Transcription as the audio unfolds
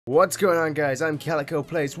What's going on, guys? I'm Calico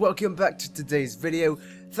Plays. Welcome back to today's video.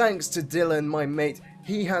 Thanks to Dylan, my mate,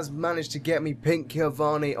 he has managed to get me Pink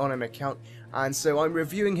Cavani on an account, and so I'm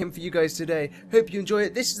reviewing him for you guys today. Hope you enjoy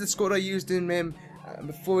it. This is the squad I used in him.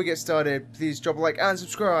 Before we get started, please drop a like and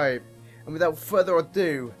subscribe. And without further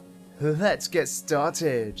ado, let's get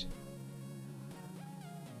started.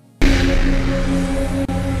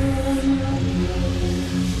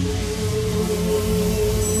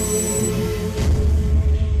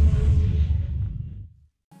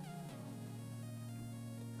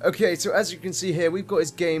 Okay, so as you can see here, we've got his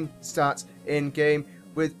game stats in game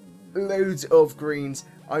with loads of greens.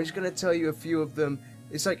 I'm just going to tell you a few of them.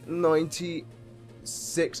 It's like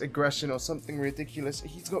 96 aggression or something ridiculous.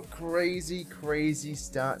 He's got crazy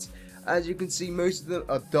stats. As you can see, most of them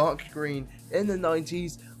are dark green in the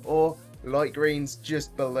 90s or light greens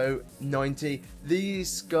just below 90.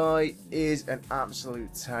 This guy is an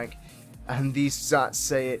absolute tank, and these stats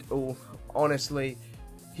say it all. Honestly,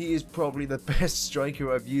 he is probably the best striker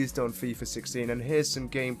I've used on FIFA 16, and here's some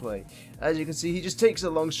gameplay. As you can see, he just takes a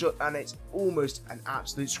long shot and it's almost an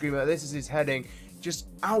absolute screamer. This is his heading, just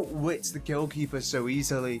outwits the goalkeeper so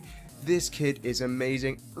easily. This kid is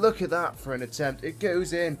amazing. Look at that for an attempt. It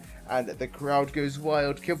goes in and the crowd goes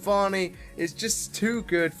wild. Cavani is just too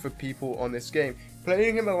good for people on this game.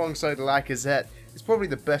 Playing him alongside Lacazette is probably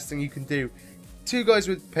the best thing you can do. Two guys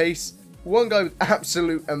with pace, one guy with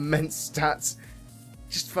absolute immense stats.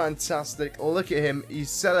 Just fantastic. Look at him. He's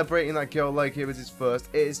celebrating that goal like it was his first.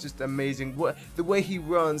 It is just amazing. The way he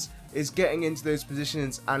runs is getting into those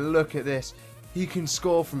positions, and look at this. He can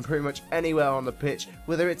score from pretty much anywhere on the pitch,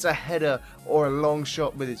 whether it's a header or a long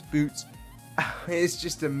shot with his boots. It's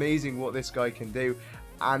just amazing what this guy can do,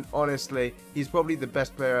 and honestly, he's probably the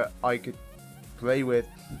best player I could play with.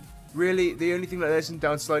 Really, the only thing that lets him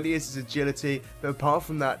down slightly is his agility, but apart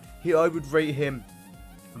from that, I would rate him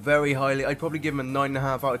very highly. I'd probably give him a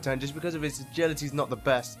 9.5 out of 10 just because of his agility is not the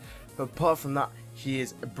best, but apart from that, he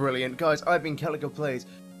is brilliant. Guys, I've been Calico Plays.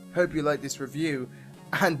 Hope you like this review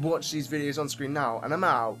and watch these videos on screen now, and I'm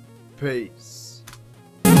out. Peace.